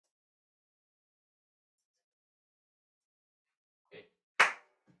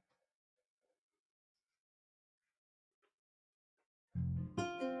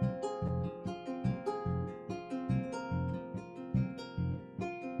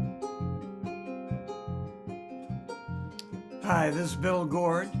Hi, this is Bill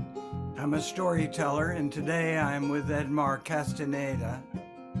Gordh. I'm a storyteller, and today I'm with Edmar Castaneda.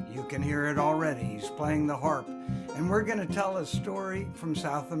 You can hear it already. He's playing the harp, and we're going to tell a story from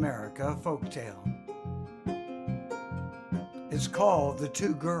South America, a folk tale. It's called The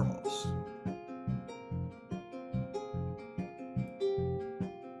Two Girls.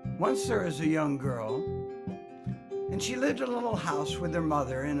 Once there was a young girl, and she lived in a little house with her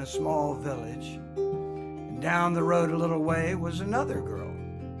mother in a small village. And down the road a little way was another girl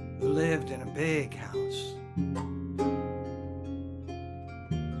who lived in a big house.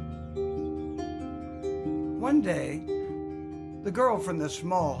 One day, the girl from the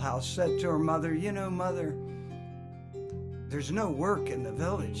small house said to her mother, "You know, Mother, there's no work in the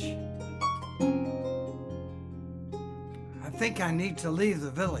village. I think I need to leave the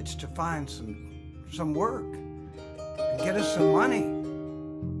village to find some work and get us some money."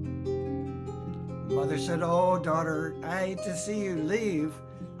 Mother said, "Oh, daughter, I hate to see you leave.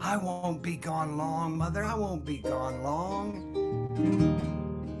 I won't be gone long, Mother. I won't be gone long.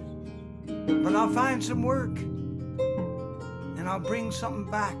 But I'll find some work and I'll bring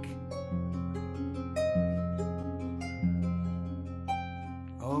something back."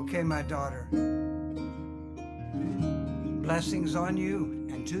 "Okay, my daughter. Blessings on you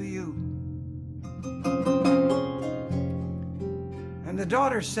and to you." And the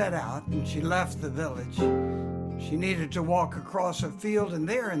daughter set out and she left the village. She needed to walk across a field, and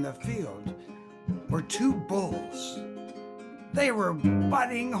there in the field were two bulls. They were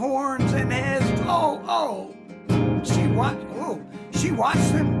butting horns and heads. Oh! She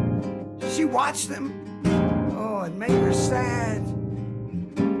watched them. She watched them. Oh, it made her sad.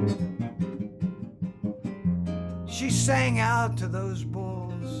 She sang out to those bulls.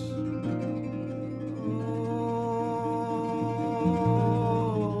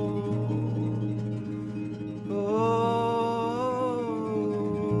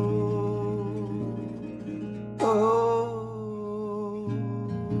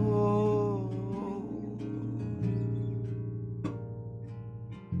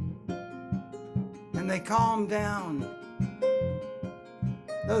 And they calmed down.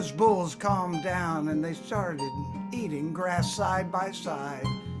 Those bulls calmed down and they started eating grass side by side.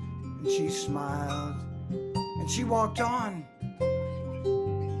 And she smiled and she walked on.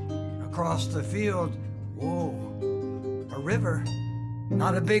 Across the field, whoa, a river.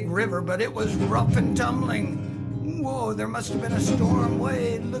 Not a big river, but it was rough and tumbling. Whoa, there must have been a storm.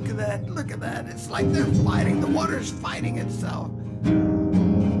 Wait, look at that, look at that. It's like they're fighting, the water's fighting itself.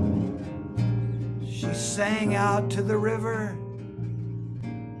 She sang out to the river.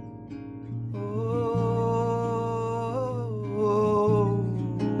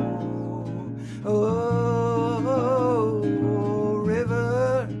 Oh,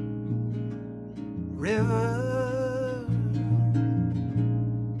 river, river,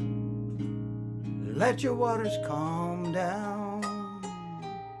 let your waters calm down.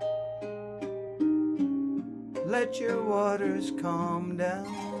 Let your waters calm down.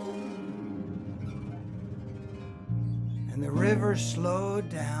 And the river slowed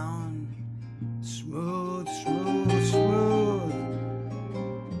down, smooth, smooth, smooth.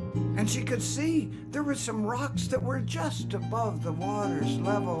 And she could see there were some rocks that were just above the water's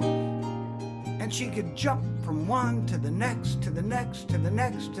level. And she could jump from one to the next, to the next, to the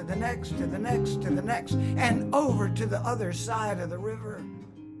next, to the next, to the next, to the next, and over to the other side of the river.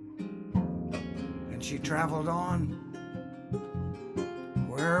 And she traveled on.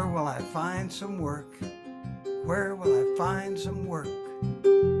 Where will I find some work? Where will I find some work?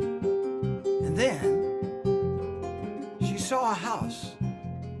 And then she saw a house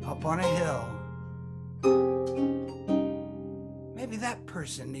up on a hill. Maybe that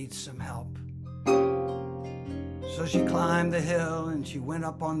person needs some help. So she climbed the hill and she went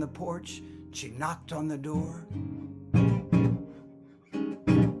up on the porch. She knocked on the door.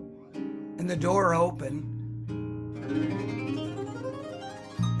 And the door opened.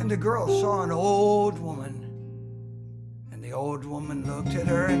 And the girl saw an old woman. And the old woman looked at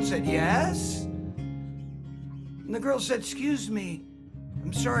her and said, "Yes?" And the girl said, "Excuse me,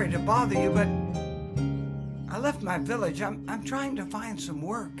 I'm sorry to bother you, but I left my village. I'm trying to find some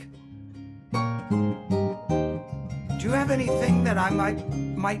work. Do you have anything that I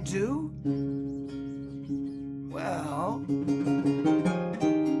might do?" "Well,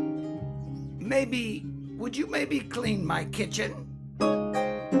 would you maybe clean my kitchen?"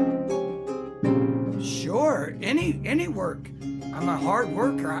 "Sure, any work. I'm a hard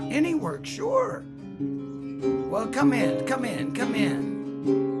worker. Any work, sure." "Well, come in.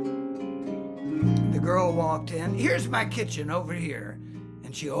 The girl walked in. "Here's my kitchen over here." And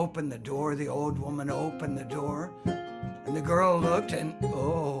And she opened the door, the old woman opened the door, and the girl looked and,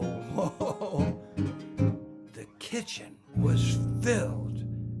 oh, the kitchen was filled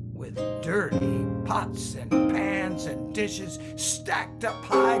with dirty pots and pans and dishes, stacked up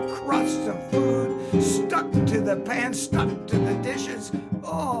high, crusts of food, stuck to the pans, stuck to the dishes.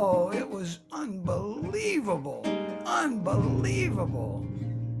 Oh, it was unbelievable, unbelievable.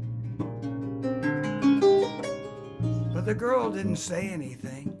 But the girl didn't say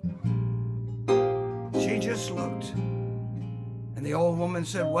anything. She just looked. And the old woman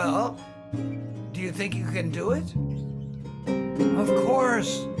said, well, do you think you can do it? Of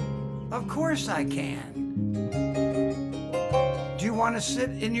course I can. Do you want to sit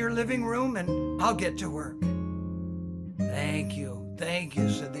in your living room and I'll get to work? Thank you,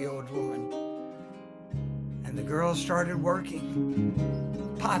 said the old woman. And the girl started working.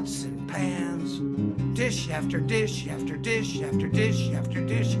 Pots and pans, dish after dish after dish after dish after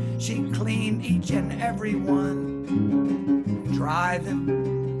dish. She cleaned each and every one, dried them,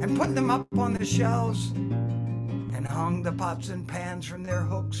 and put them up on the shelves, and hung the pots and pans from their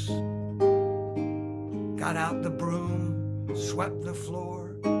hooks. Got out the broom, swept the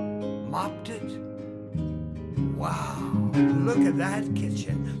floor, mopped it. Wow, look at that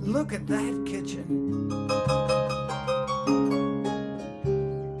kitchen, look at that kitchen.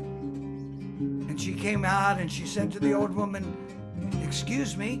 She came out and she said to the old woman,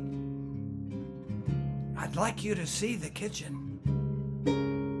 excuse me, I'd like you to see the kitchen.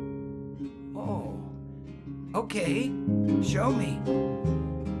 Oh, okay, show me.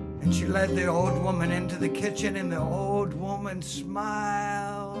 And she led the old woman into the kitchen, and the old woman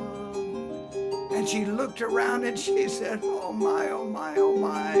smiled. And she looked around and she said, oh my, oh my, oh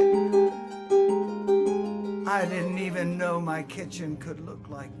my. I didn't even know my kitchen could look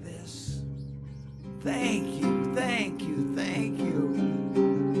like this. Thank you, thank you, thank you.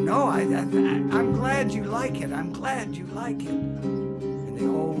 No, I'm glad you like it. I'm glad you like it. And the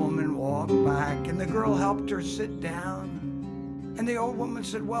old woman walked back, and the girl helped her sit down. And the old woman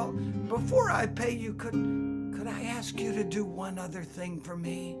said, well, before I pay you, could I ask you to do one other thing for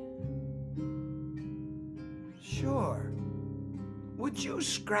me? Sure. Would you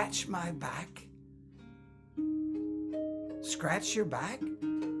scratch my back? Scratch your back?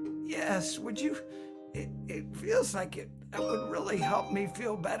 Yes, would you? It feels like it would really help me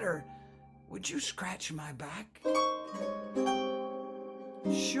feel better. Would you scratch my back?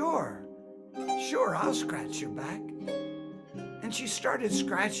 Sure, I'll scratch your back. And she started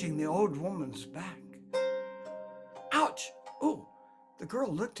scratching the old woman's back. Ouch! Oh, the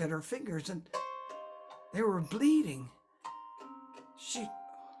girl looked at her fingers and they were bleeding. She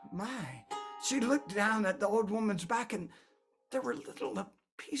looked down at the old woman's back and there were little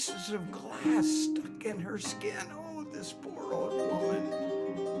pieces of glass stuck in her skin. Oh, this poor old woman.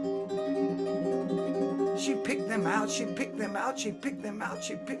 She picked them out, she picked them out, she picked them out,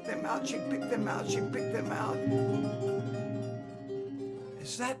 she picked them out, she picked them out, she picked them out.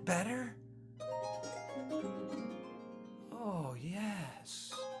 Is that better? Oh,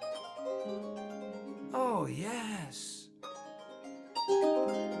 yes. Oh, yes.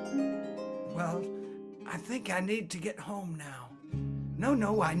 Well, I think I need to get home now.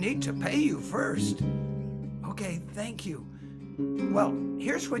 No, I need to pay you first. Okay, thank you. Well,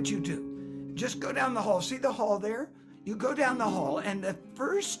 here's what you do. Just go down the hall. See the hall there? You go down the hall, and the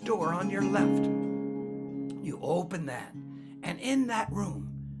first door on your left, you open that. And in that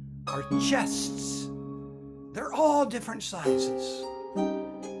room are chests. They're all different sizes.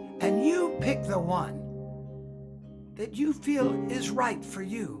 And you pick the one that you feel is right for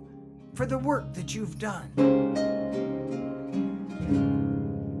you, for the work that you've done.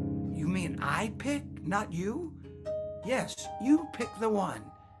 You mean I pick, not you? Yes, you pick the one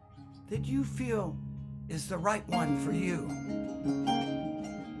that you feel is the right one for you,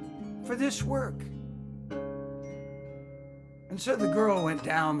 for this work. And so the girl went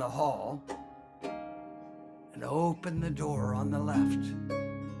down the hall and opened the door on the left.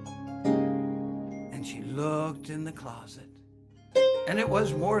 And she looked in the closet. And it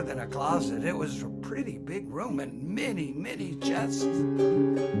was more than a closet. It was a pretty big room and many, many chests,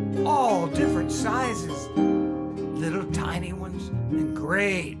 all different sizes, little tiny ones and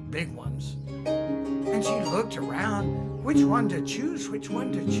great big ones. And she looked around, which one to choose, which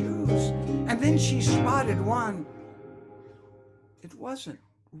one to choose. And then she spotted one. It wasn't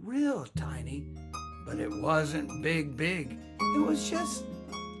real tiny, but it wasn't big. It was just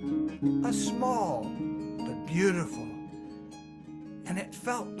a small but beautiful. And it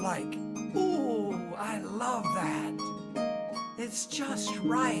felt like, ooh, I love that. It's just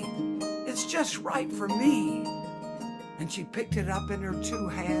right. It's just right for me. and she picked it up in her two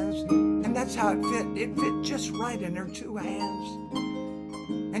hands, and that's how it fit. It fit just right in her two hands.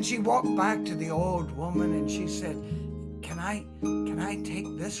 And she walked back to the old woman and she said, can I take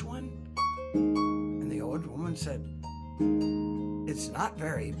this one? And the old woman said, it's not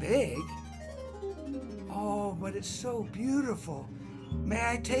very big. Oh, but it's so beautiful. May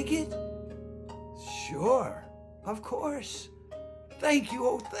I take it? Sure, of course. Thank you,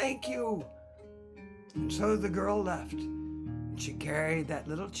 oh, thank you. And so the girl left, and she carried that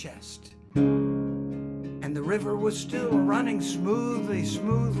little chest. And the river was still running smoothly,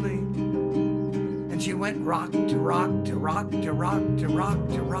 smoothly. And she went rock to rock to rock to rock to rock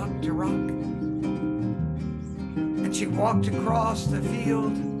to rock to rock. And she walked across the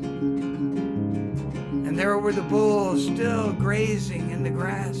field, and there were the bulls still grazing in the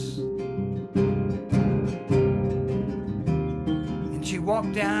grass. And she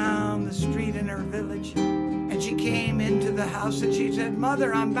walked down the street in her village, and she came into the house and she said,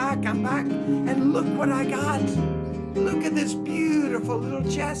 Mother, I'm back, and look what I got. Look at this beautiful little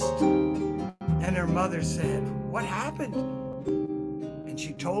chest. And her mother said, what happened? And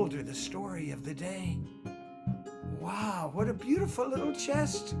she told her the story of the day. Wow, what a beautiful little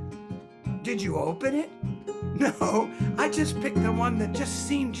chest. Did you open it? No, I just picked the one that just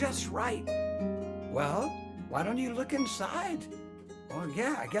seemed just right. Well, why don't you look inside? Oh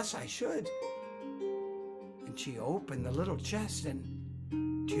yeah, I guess I should. And she opened the little chest, and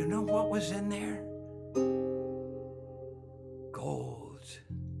do you know what was in there? Gold,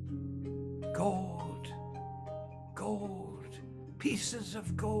 gold, gold, pieces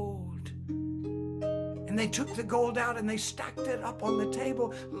of gold. And they took the gold out and they stacked it up on the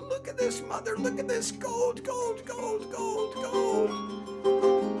table. Look at this, Mother, look at this gold, gold, gold, gold, gold.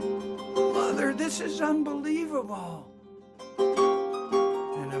 Mother, this is unbelievable.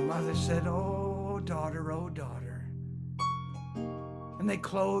 And her mother said, oh, daughter, oh, daughter. And they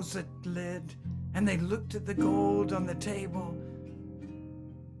closed the lid and they looked at the gold on the table.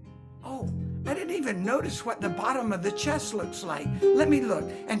 Oh, I didn't even notice what the bottom of the chest looks like. Let me look.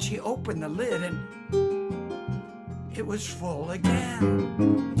 And she opened the lid and it was full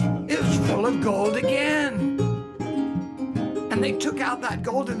again. It was full of gold again. And they took out that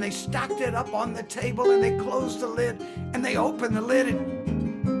gold and they stacked it up on the table and they closed the lid and they opened the lid and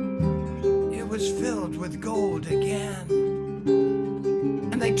it was filled with gold again.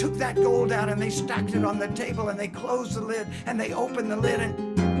 And they took that gold out and they stacked it on the table and they closed the lid and they opened the lid and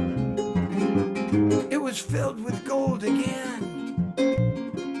it was filled with gold again.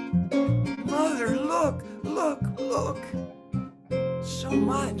 Mother, look, look, look. So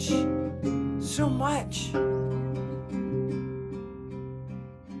much, so much.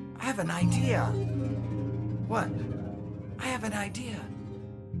 I have an idea. What? I have an idea.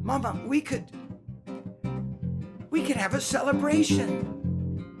 Mama, we could have a celebration.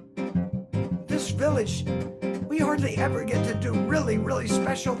 This village, we hardly ever get to do really, really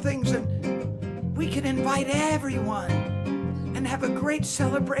special things, and we can invite everyone and have a great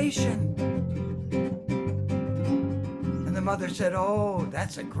celebration. And the mother said, oh,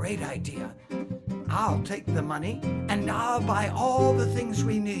 that's a great idea. I'll take the money and I'll buy all the things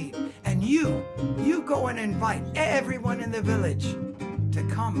we need. And you go and invite everyone in the village to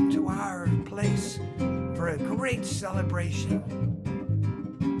come to our place for a great celebration.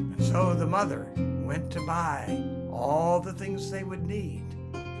 And so the mother went to buy all the things they would need.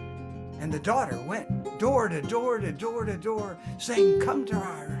 And the daughter went door to door to door to door saying, come to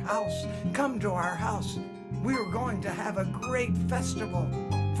our house, come to our house. We are going to have a great festival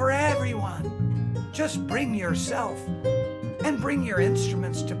for everyone. Just bring yourself and bring your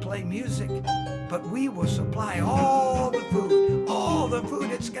instruments to play music, but we will supply all the food, all the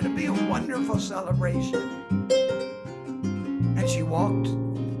food. It's going to be a wonderful celebration. And she walked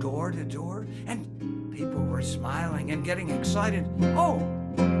door to door, and people were smiling and getting excited. Oh,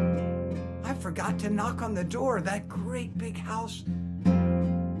 I forgot to knock on the door of that great big house.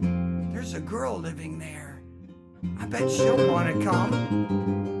 There's a girl living there. I bet she'll want to come.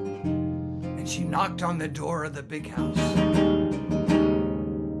 And she knocked on the door of the big house.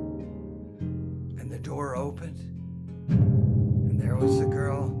 And the door opened. And there was the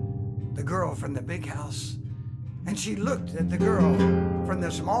girl from the big house. And she looked at the girl from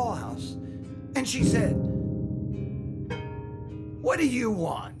the small house. And she said, what do you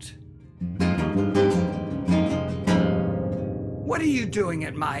want? What are you doing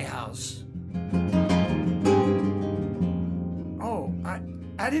at my house? Oh,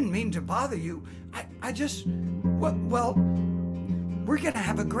 I didn't mean to bother you. I just, well, we're going to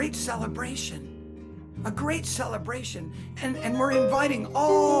have a great celebration. A great celebration. And we're inviting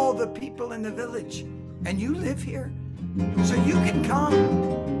all the people in the village. And you live here? So you can come.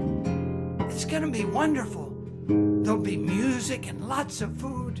 It's gonna be wonderful. There'll be music and lots of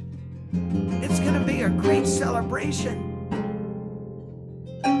food. It's gonna be a great celebration.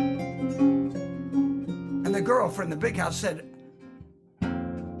 And the girl from the big house said,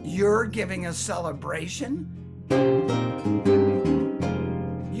 "You're giving a celebration?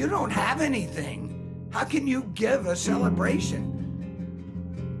 You don't have anything. How can you give a celebration?"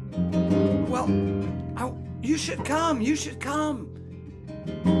 "Well, you should come. You should come."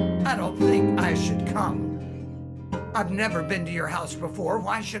 "I don't think I should come. I've never been to your house before.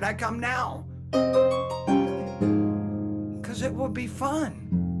 Why should I come now?" "'Cause it will be fun.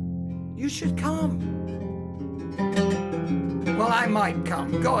 You should come." "Well, I might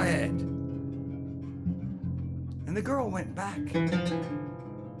come. Go ahead." And the girl went back.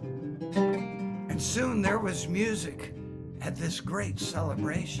 And soon there was music at this great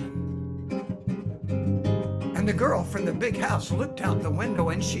celebration. And the girl from the big house looked out the window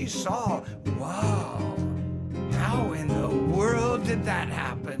and she saw, wow, how in the world did that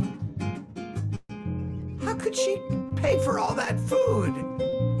happen? How could she pay for all that food?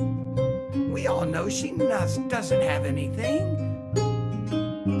 We all know she doesn't have anything.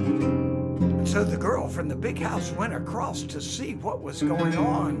 And so the girl from the big house went across to see what was going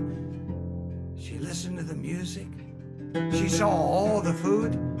on. She listened to the music. She saw all the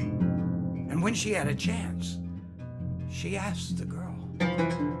food. And when she had a chance, she asked the girl,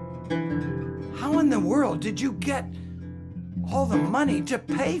 "How in the world did you get all the money to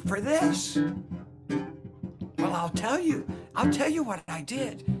pay for this?" "Well, I'll tell you what I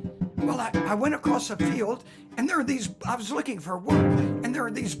did. Well, I went across a field and I was looking for work and there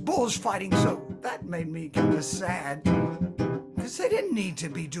were these bulls fighting, so that made me kind of sad because they didn't need to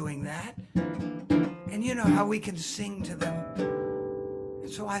be doing that. And you know how we can sing to them. And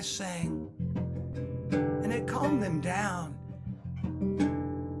so I sang and it calmed them down.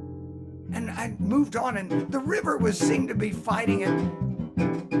 And I moved on and the river seemed to be fighting it.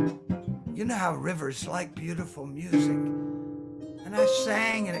 You know how rivers like beautiful music. And I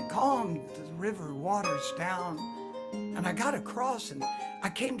sang and it calmed the river waters down. And I got across and I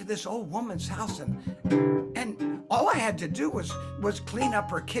came to this old woman's house and all I had to do was clean up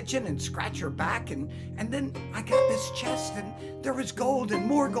her kitchen and scratch her back and then I got this chest and there was gold and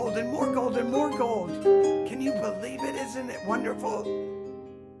more gold and more gold and more gold. Can you believe it? Isn't it wonderful?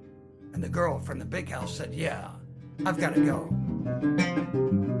 And the girl from the big house said, "Yeah, I've got to go."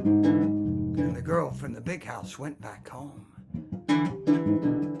 And the girl from the big house went back home.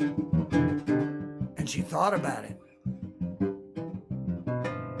 And she thought about it.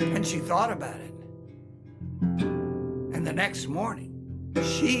 And she thought about it. And the next morning,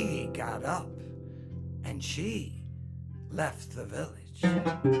 she got up and she left the village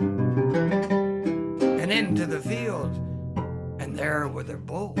and into the field. And there were the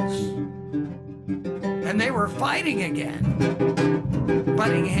bulls. And they were fighting again,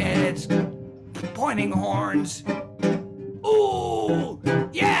 butting heads, pointing horns. "Ooh,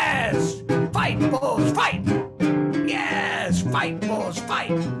 yes! Fight, bulls, fight! Yes, fight, bulls,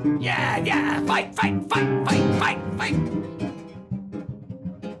 fight! Yeah, fight, fight, fight, fight, fight, fight!"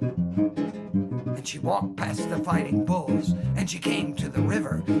 And she walked past the fighting bulls, and she came to the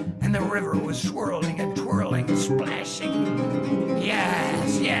river, and the river was swirling and twirling, splashing.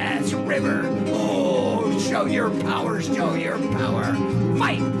 Yes, river. Oh, show your power, show your power.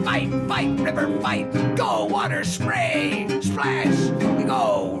 Fight, fight, fight, river, fight. Go, water, spray, splash.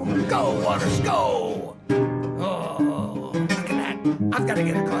 Go, waters, go. Oh, look at that. I've got to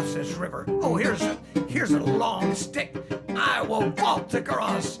get across this river. Oh, here's a long stick. I will vault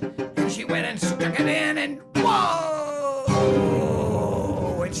across. And she went and stuck it in and whoa!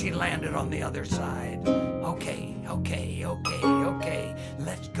 And she landed on the other side. Okay.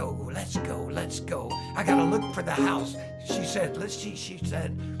 Let's go. I gotta look for the house. She said,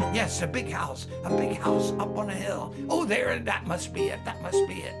 yes, a big house up on a hill. Oh, there, that must be it.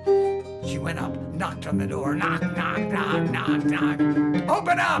 She went up, knocked on the door, knock.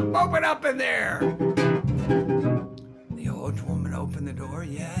 Open up in there. The old woman opened the door,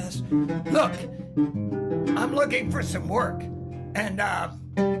 yes. Look, I'm looking for some work. And,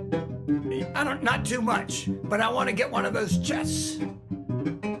 not too much, but I want to get one of those chests.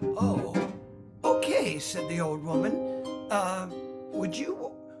 "Oh, okay," said the old woman. Would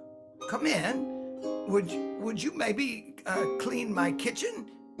you come in? Would you maybe clean my kitchen?"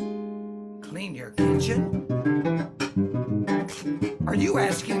 "Clean your kitchen? Are you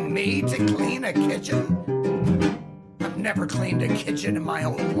asking me to clean a kitchen? I've never cleaned a kitchen in my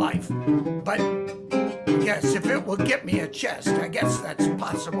whole life, but yes, if it will get me a chest, I guess that's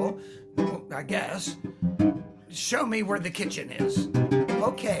possible. I guess. show me where the kitchen is.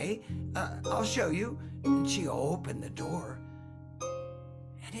 Okay, I'll show you. And she opened the door,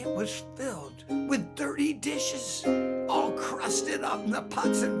 and it was filled with dirty dishes, all crusted up in the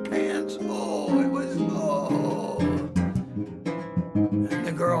pots and pans. And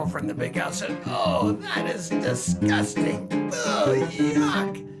the girl from the big house said, "Oh, that is disgusting. Oh,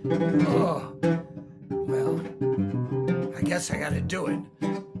 yuck. Oh, well, I guess I gotta do it.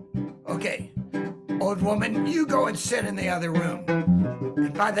 Okay, old woman, you go and sit in the other room.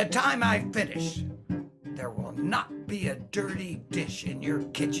 And by the time I finish, there will not be a dirty dish in your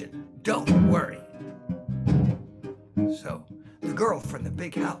kitchen. Don't worry." So the girl from the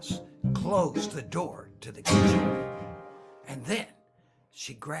big house closed the door to the kitchen. And then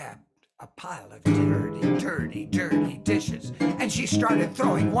she grabbed a pile of dirty dishes, and she started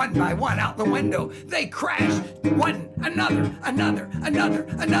throwing one by one out the window. They crashed, one, another,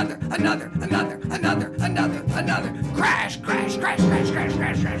 crash,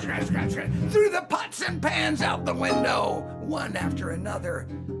 through the pots and pans out the window, one after another,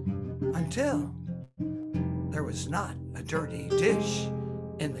 until there was not a dirty dish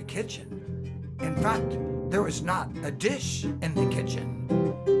in the kitchen. In fact, there was not a dish in the kitchen.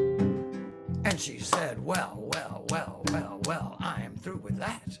 And she said, well, I am through with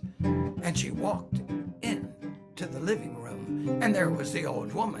that. And she walked in to the living room, and there was the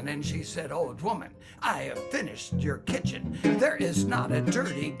old woman, and she said, "Old woman, I have finished your kitchen. There is not a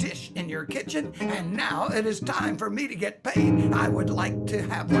dirty dish in your kitchen, and now it is time for me to get paid. I would like to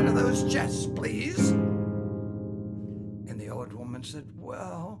have one of those chests, please." And the old woman said,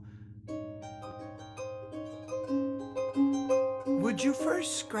 "Well, would you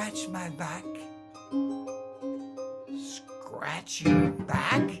first scratch my back?" Scratch your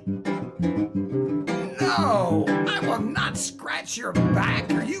back? No, I will not scratch your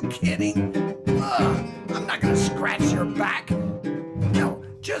back. Are you kidding? I'm not going to scratch your back. No,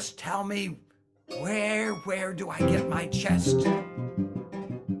 just tell me, where do I get my chest?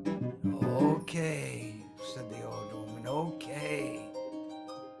 Okay, said the old woman, okay.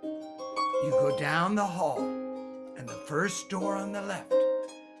 You go down the hall, and the first door on the left,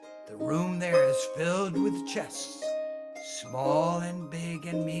 the room there is filled with chests, small and big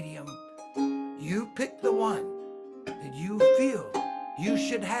and medium. You pick the one that you feel you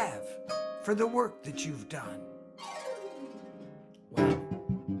should have for the work that you've done. Well,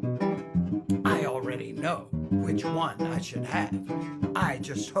 I already know which one I should have. I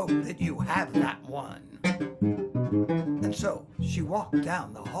just hope that you have that one. And so she walked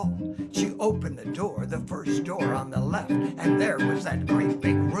down the hall. She opened the door, the first door on the left, and there was that great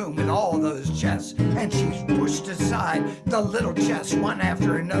big room with all those chests. And she pushed aside the little chests one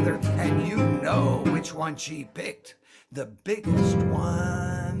after another, and you know which one she picked. The biggest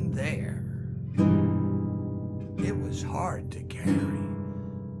one there. It was hard to carry,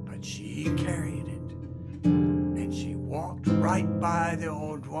 but she carried it. And she walked right by the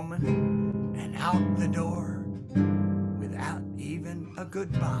old woman and out the door without even a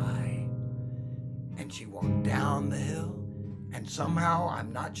goodbye. And she walked down the hill, and somehow,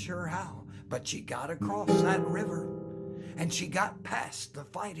 I'm not sure how, but she got across that river, and she got past the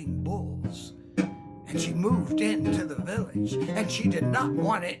fighting bulls, and she moved into the village, and she did not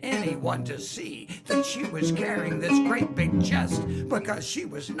want anyone to see that she was carrying this great big chest, because she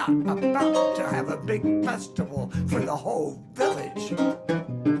was not about to have a big festival for the whole village.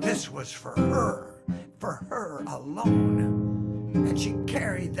 This was for her alone. And she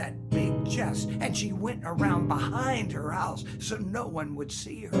carried that big chest, and she went around behind her house so no one would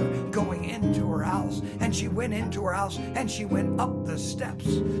see her going into her house. And she went into her house, and she went up the steps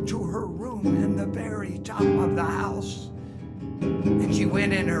to her room in the very top of the house. And she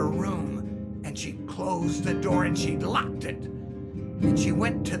went in her room, and she closed the door, and she locked it. And she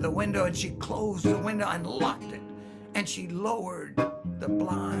went to the window, and she closed the window and locked it. And she lowered the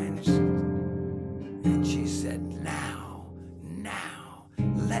blinds. And she said, now,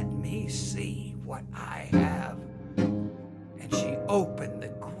 let me see what I have. And she opened the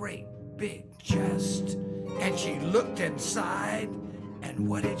great big chest, and she looked inside, and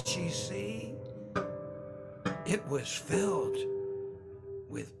what did she see? It was filled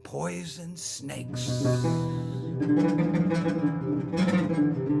with poison snakes.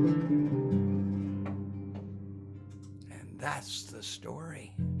 And that's the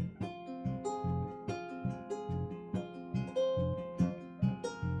story.